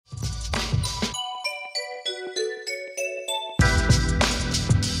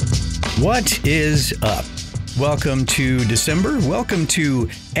What is up? Welcome to December. Welcome to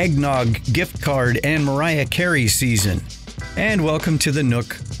Eggnog, Gift Card, and Mariah Carey season. And welcome to the Nook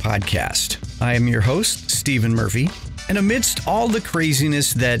Podcast. I am your host, Stephen Murphy. And amidst all the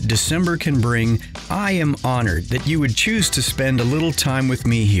craziness that December can bring, I am honored that you would choose to spend a little time with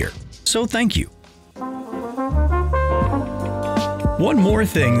me here. So thank you. One more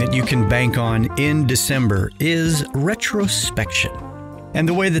thing that you can bank on in December is retrospection. And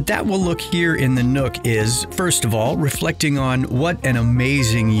the way that will look here in the Nook is, first of all, reflecting on what an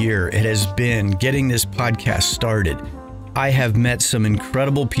amazing year it has been getting this podcast started. I have met some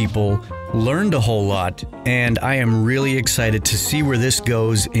incredible people, learned a whole lot, and I am really excited to see where this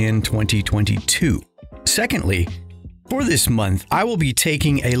goes in 2022. Secondly, for this month, I will be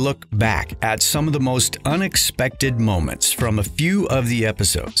taking a look back at some of the most unexpected moments from a few of the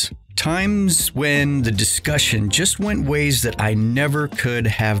episodes. Times when the discussion just went ways that I never could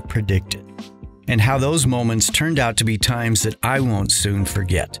have predicted, and how those moments turned out to be times that I won't soon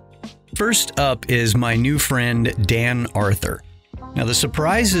forget. First up is my new friend, Dan Arthur. Now, the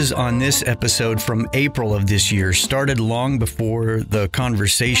surprises on this episode from April of this year started long before the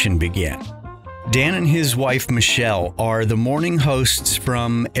conversation began. Dan and his wife, Michelle, are the morning hosts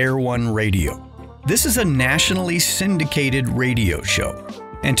from Air1 Radio. This is a nationally syndicated radio show.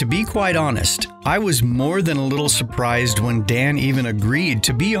 And to be quite honest, I was more than a little surprised when Dan even agreed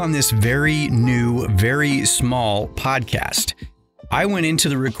to be on this very new, very small podcast. I went into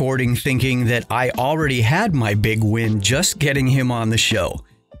the recording thinking that I already had my big win just getting him on the show.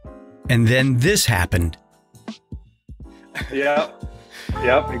 And then this happened. Yep,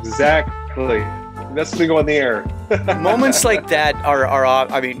 exactly. That's to go on the air. Moments like that are,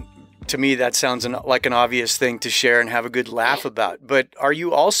 I mean, to me, that sounds like an obvious thing to share and have a good laugh about. But are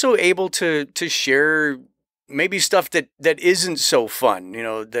you also able to share maybe stuff that isn't so fun,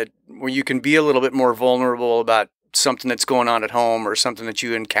 that where you can be a little bit more vulnerable about something that's going on at home or something that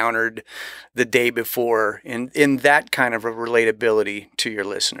you encountered the day before in that kind of a relatability to your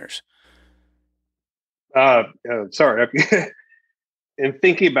listeners? Sorry. In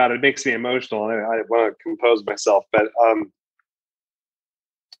thinking about it, it makes me emotional. I want to compose myself, but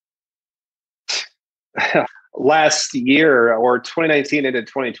last year or 2019 into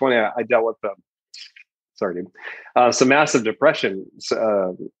 2020, I dealt with some massive depression,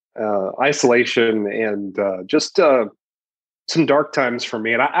 isolation, and just some dark times for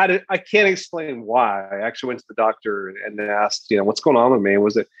me. And I can't explain why. I actually went to the doctor and asked, what's going on with me?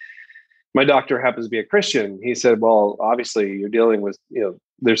 Was it, my doctor happens to be a Christian. He said, well, obviously you're dealing with,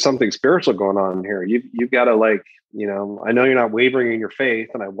 there's something spiritual going on here. You've got to I know you're not wavering in your faith,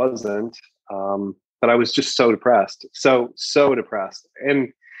 and I wasn't. But I was just so depressed, so depressed.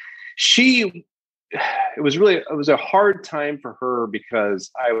 And it was a hard time for her because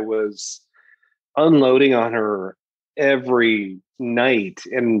I was unloading on her every night,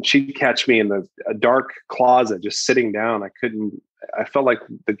 and she'd catch me in a dark closet, just sitting down. I felt like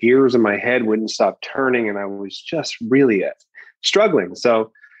the gears in my head wouldn't stop turning, and I was just really struggling.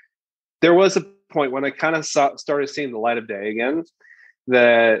 So there was a point when I kind of started seeing the light of day again,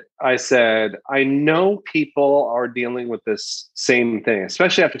 that I said, I know people are dealing with this same thing,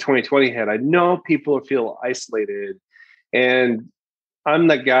 especially after 2020 hit. I know people feel isolated, and I'm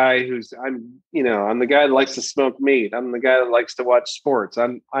the guy I'm the guy that likes to smoke meat. I'm the guy that likes to watch sports.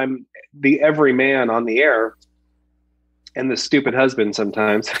 I'm the everyman on the air, and the stupid husband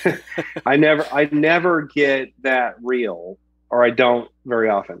sometimes. I never get that real, or I don't very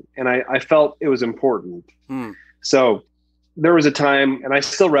often. And I felt it was important. So there was a time, and I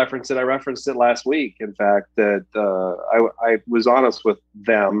still reference it. I referenced it last week, in fact, that I was honest with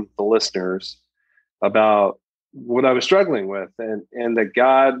them, the listeners, about what I was struggling with, and that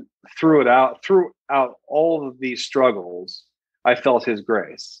God throughout all of these struggles, I felt His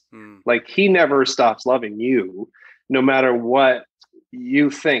grace. Like He never stops loving you, no matter what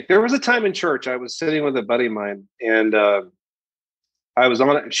you think. There was a time in church, I was sitting with a buddy of mine, and I was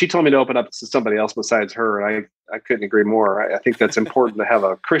on it. She told me to open up to somebody else besides her, and I couldn't agree more. I think that's important to have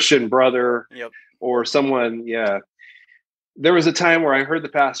a Christian brother. Yep. Or someone. Yeah. There was a time where I heard the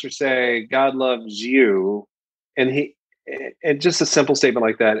pastor say, God loves you. And just a simple statement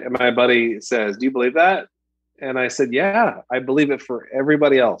like that. And my buddy says, do you believe that? And I said, yeah, I believe it for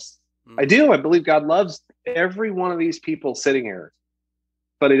everybody else. I do. I believe God loves every one of these people sitting here,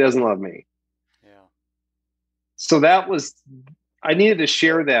 but He doesn't love me. Yeah. So I needed to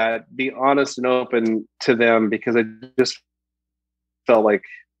share that, be honest and open to them, because I just felt like,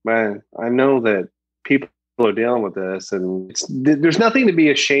 man, I know that people are dealing with this, and there's nothing to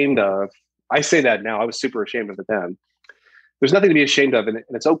be ashamed of. I say that now. I was super ashamed of it then. there's nothing to be ashamed of, and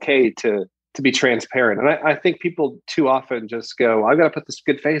it's okay to be transparent. And I think people too often just go, I've got to put this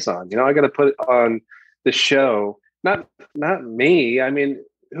good face on, I got to put on the show. Not me. I mean,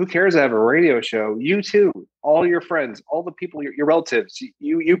 who cares? I have a radio show. You too, all your friends, all the people, your relatives,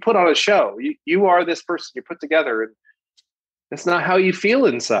 you put on a show. You are this person you put together, and that's not how you feel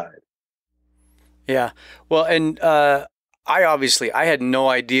inside. Yeah. Well, and I had no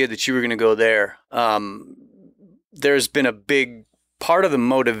idea that you were going to go there. There's been a big part of the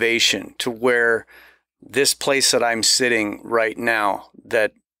motivation to where this place that I'm sitting right now,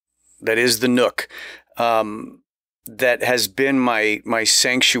 that is the Nook, that has been my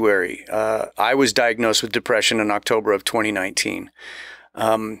sanctuary. I was diagnosed with depression in October of 2019.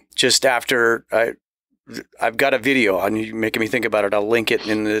 Just after I've got a video on you making me think about it. I'll link it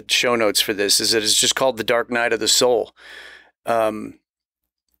in the show notes for this. It's just called The Dark Night of the Soul.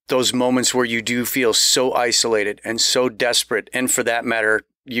 Those moments where you do feel so isolated and so desperate. And for that matter,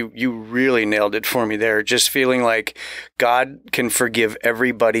 you really nailed it for me there. Just feeling like God can forgive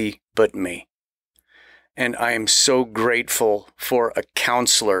everybody but me. And I am so grateful for a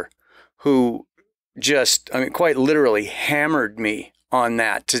counselor who quite literally hammered me on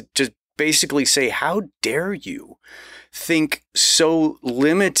that to basically say, how dare you think so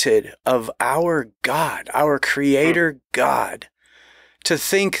limited of our God, our Creator God, to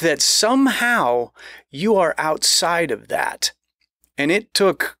think that somehow you are outside of that. And it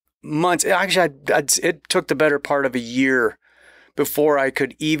took months. Actually, it took the better part of a year before I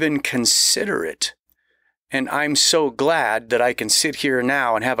could even consider it. And I'm so glad that I can sit here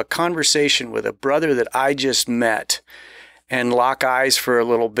now and have a conversation with a brother that I just met and lock eyes for a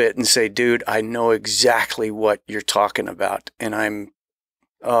little bit and say, dude, I know exactly what you're talking about. And I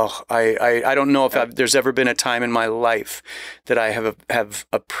don't know if there's ever been a time in my life that I have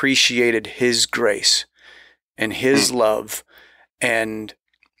appreciated his grace and his love. And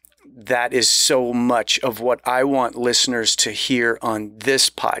that is so much of what I want listeners to hear on this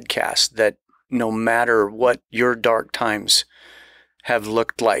podcast, that no matter what your dark times have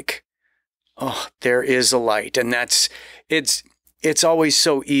looked like, there is a light. And it's always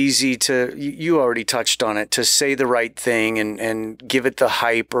so easy to, you already touched on it, to say the right thing and give it the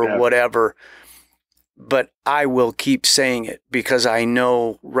hype or whatever. But I will keep saying it because I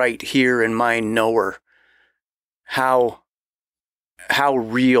know right here in my knower how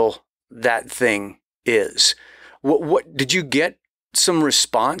real that thing is. What did you get some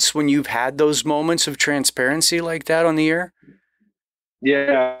response when you've had those moments of transparency like that on the air?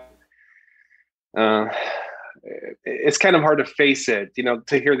 Yeah. It's kind of hard to face it,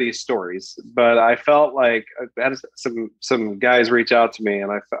 to hear these stories, but I felt like I had some guys reach out to me,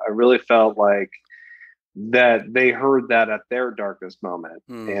 and I really felt like that they heard that at their darkest moment.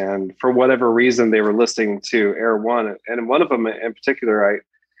 And for whatever reason, they were listening to Air1, and one of them in particular,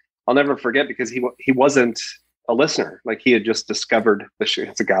 I'll never forget, because he wasn't a listener. Like, he had just discovered the show.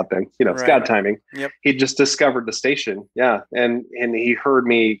 It's a God thing, it's right. God timing. Yep. He just discovered the station. Yeah. And he heard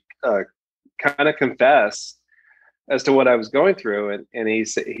me kind of confess as to what I was going through. And he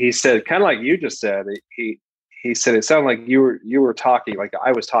said, kind of like you just said, he said, it sounded like you were talking, like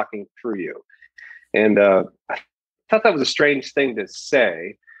I was talking through you. And I thought that was a strange thing to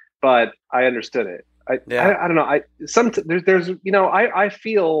say, but I understood it. I don't know. I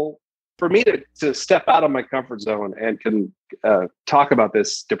feel, for me to step out of my comfort zone and can talk about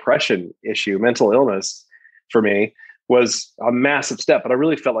this depression issue, mental illness, for me was a massive step. But I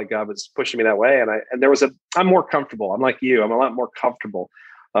really felt like God was pushing me that way. And I'm more comfortable. I'm like you. I'm a lot more comfortable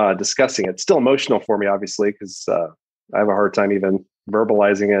discussing it. It's still emotional for me, obviously, because I have a hard time even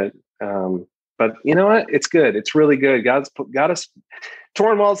verbalizing it. But you know what? It's good. It's really good. God's got us.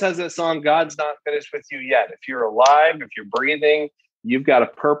 Torrin Wells has that song, God's Not Finished With You Yet. If you're alive, if you're breathing, you've got a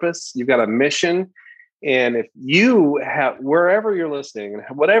purpose, you've got a mission. And if you have, wherever you're listening,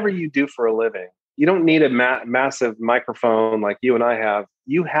 and whatever you do for a living, you don't need a massive microphone like you and I have.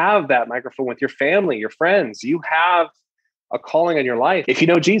 You have that microphone with your family, your friends. You have a calling on your life if you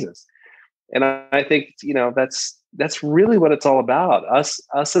know Jesus. And I think, that's really what it's all about. Us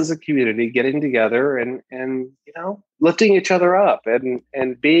as a community getting together and lifting each other up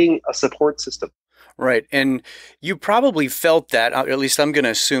and being a support system. Right. And you probably felt that, at least I'm going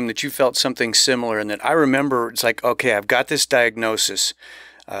to assume that you felt something similar, and that I remember it's like, okay, I've got this diagnosis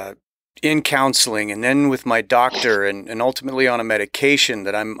in counseling, and then with my doctor, and ultimately on a medication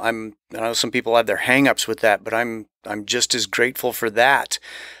that I know some people have their hangups with that, but I'm just as grateful for that.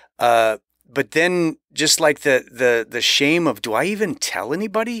 But then just like the shame of, do I even tell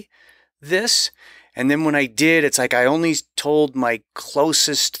anybody this? And then when I did, it's like I only told my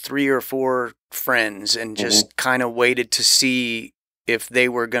closest 3 or 4 friends and just kind of waited to see if they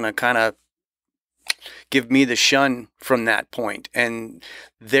were going to kind of give me the shun from that point. And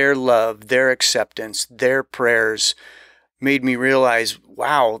their love, their acceptance, their prayers made me realize,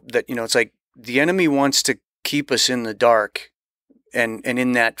 wow, that, it's like the enemy wants to keep us in the dark and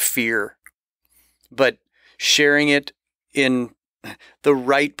in that fear. But sharing it in the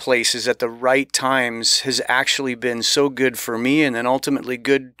right places at the right times has actually been so good for me, and then ultimately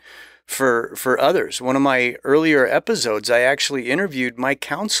good for others. One of my earlier episodes, I actually interviewed my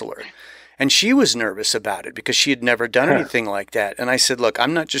counselor, and she was nervous about it because she had never done anything like that. And I said, look,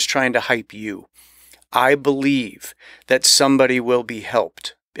 I'm not just trying to hype you. I believe that somebody will be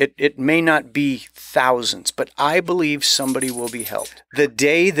helped. It may not be thousands, but I believe somebody will be helped. The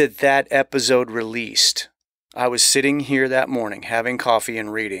day that episode released, I was sitting here that morning having coffee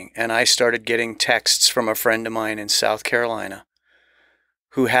and reading, and I started getting texts from a friend of mine in South Carolina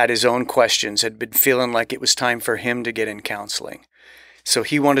who had his own questions, had been feeling like it was time for him to get in counseling. So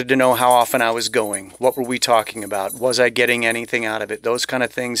he wanted to know how often I was going. What were we talking about? Was I getting anything out of it? Those kind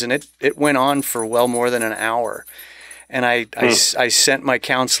of things. And it went on for well more than an hour. And I sent my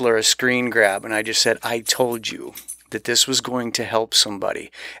counselor a screen grab, and I just said, I told you that this was going to help somebody.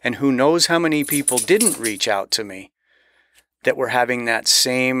 And who knows how many people didn't reach out to me that were having that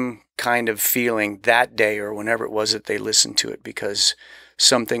same kind of feeling that day or whenever it was that they listened to it, because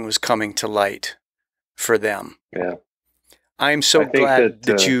something was coming to light for them. Yeah. I'm so glad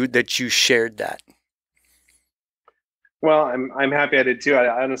that you shared that. Well, I'm happy I did too.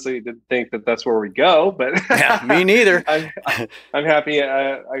 I honestly didn't think that that's where we go, but yeah, me neither. I'm happy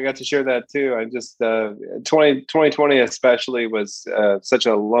I got to share that too. I just 2020 especially was such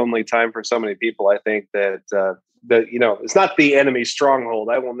a lonely time for so many people. I think that it's not the enemy's stronghold.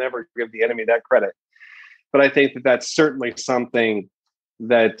 I will never give the enemy that credit, but I think that that's certainly something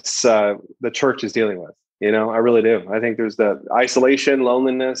that the church is dealing with. I really do. I think there's the isolation,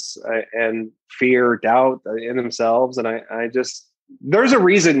 loneliness, and fear, doubt in themselves. And I just, there's a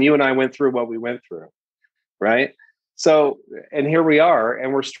reason you and I went through what we went through, right? So, and here we are,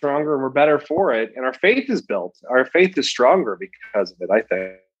 and we're stronger and we're better for it. And our faith is built. Our faith is stronger because of it, I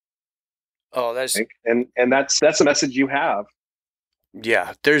think. Oh, that's, and that's the message you have.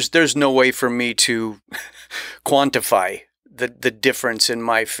 Yeah, there's no way for me to quantify the difference in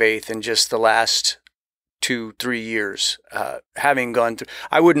my faith in just the last 2-3 years, having gone through.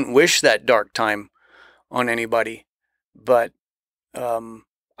 I wouldn't wish that dark time on anybody, but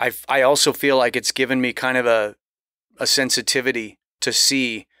I also feel like it's given me kind of a sensitivity to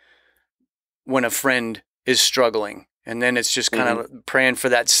see when a friend is struggling, and then it's just kind of praying for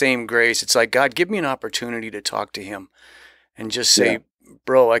that same grace. It's like, God, give me an opportunity to talk to him and just say,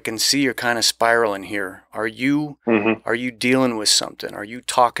 bro, I can see you're kind of spiraling here. Are you dealing with something? Are you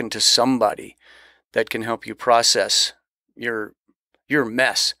talking to somebody that can help you process your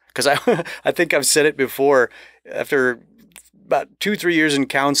mess? Because I think I've said it before, after about 2-3 years in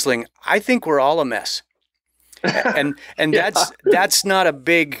counseling, I think we're all a mess. And that's not a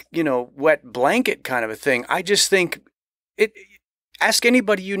big, wet blanket kind of a thing. I just think ask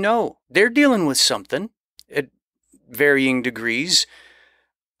anybody they're dealing with something at varying degrees.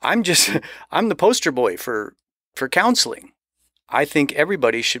 I'm the poster boy for counseling. I think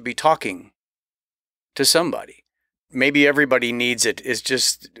everybody should be talking to somebody. Maybe everybody needs it. It's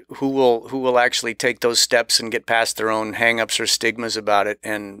just who will actually take those steps and get past their own hangups or stigmas about it,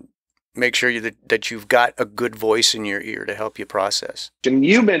 and make sure that you've got a good voice in your ear to help you process. And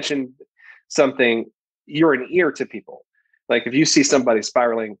you mentioned something, you're an ear to people. Like if you see somebody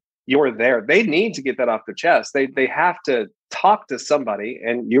spiraling, you're there. They need to get that off their chest. They have to talk to somebody,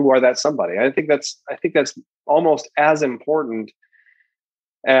 and you are that somebody. I think that's almost as important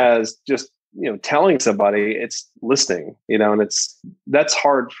as just telling somebody. It's listening, and that's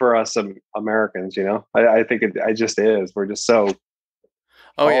hard for us Americans. I think it just is. We're just so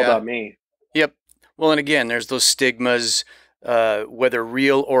about me. Yep. Well, and again, there's those stigmas, whether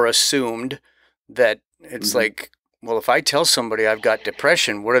real or assumed, that it's like, well, if I tell somebody I've got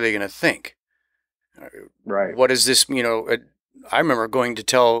depression, what are they going to think? Right. What is this? I remember going to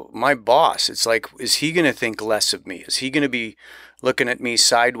tell my boss, it's like, is he going to think less of me? Is he going to be looking at me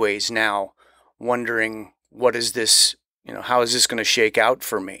sideways now, wondering, what is this, how is this going to shake out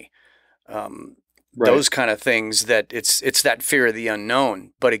for me? Right. Those kind of things, that it's that fear of the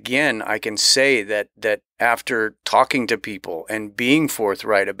unknown. But again, I can say that after talking to people and being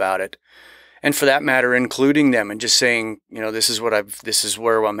forthright about it, and for that matter, including them and just saying, this is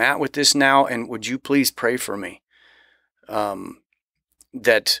where I'm at with this now, and would you please pray for me?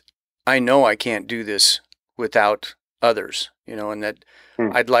 That I know I can't do this without others, and that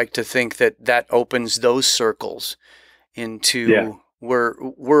I'd like to think that opens those circles into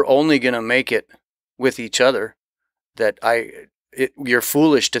we're only going to make it with each other, that you're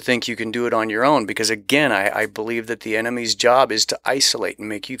foolish to think you can do it on your own, because again, I believe that the enemy's job is to isolate and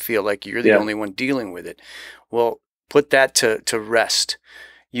make you feel like you're the only one dealing with it. Well, put that to rest.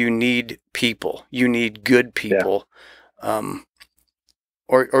 You need people. You need good people.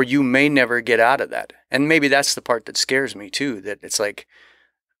 Or you may never get out of that. And maybe that's the part that scares me too, that it's like,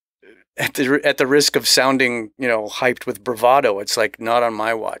 at the risk of sounding, hyped with bravado, it's like, not on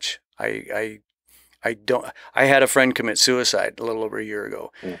my watch. I had a friend commit suicide a little over a year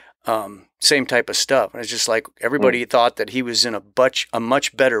ago. Same type of stuff. And it's just like, everybody thought that he was in a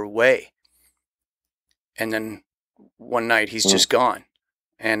much better way. And then one night he's just gone.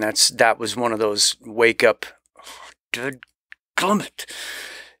 And that was one of those wake up, gummit.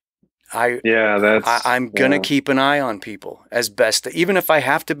 I'm going to keep an eye on people as best, even if I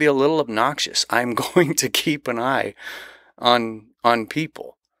have to be a little obnoxious, I'm going to keep an eye on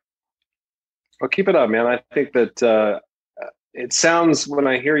people. Well, keep it up, man. I think that it sounds, when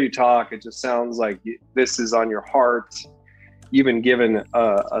I hear you talk, it just sounds like this is on your heart. You've been given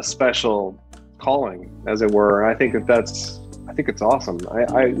a special calling, as it were. I think I think it's awesome.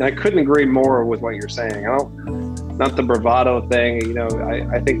 I couldn't agree more with what you're saying. Not the bravado thing.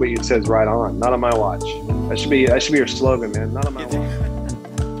 I think what you said is right on. Not on my watch. That should be your slogan, man. Not on my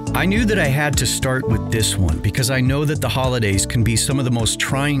watch. I knew that I had to start with this one because I know that the holidays can be some of the most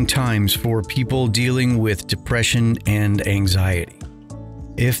trying times for people dealing with depression and anxiety.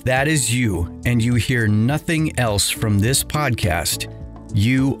 If that is you and you hear nothing else from this podcast,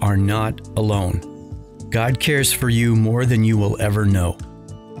 you are not alone. God cares for you more than you will ever know.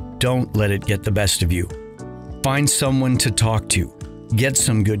 Don't let it get the best of you. Find someone to talk to. Get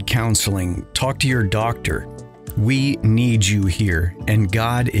some good counseling. Talk to your doctor. We need you here, and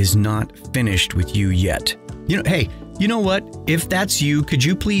God is not finished with you yet. Hey, you know what? If that's you, could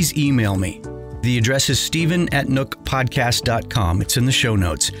you please email me? The address is steven@nookpodcast.com. It's in the show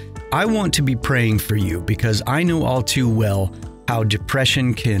notes. I want to be praying for you because I know all too well how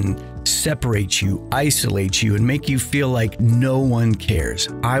depression can separate you, isolate you, and make you feel like no one cares.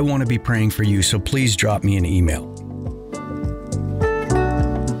 I want to be praying for you, so please drop me an email.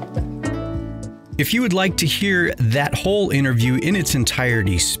 If you would like to hear that whole interview in its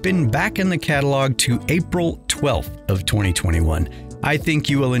entirety, spin back in the catalog to April 12th of 2021. I think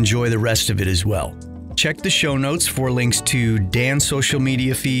you will enjoy the rest of it as well. Check the show notes for links to Dan's social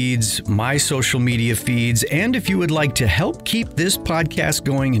media feeds, my social media feeds, and if you would like to help keep this podcast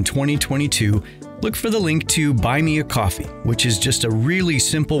going in 2022, look for the link to Buy Me a Coffee, which is just a really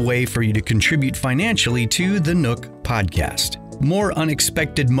simple way for you to contribute financially to the Nook podcast. More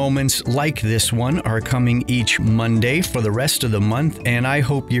unexpected moments like this one are coming each Monday for the rest of the month, and I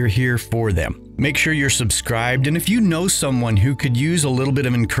hope you're here for them. Make sure you're subscribed, and if you know someone who could use a little bit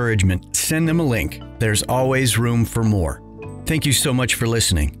of encouragement, send them a link. There's always room for more. Thank you so much for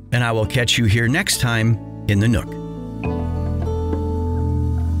listening, and I will catch you here next time in the Nook.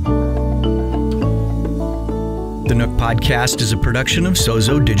 The Nook Podcast is a production of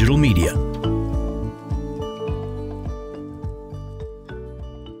Sozo Digital Media.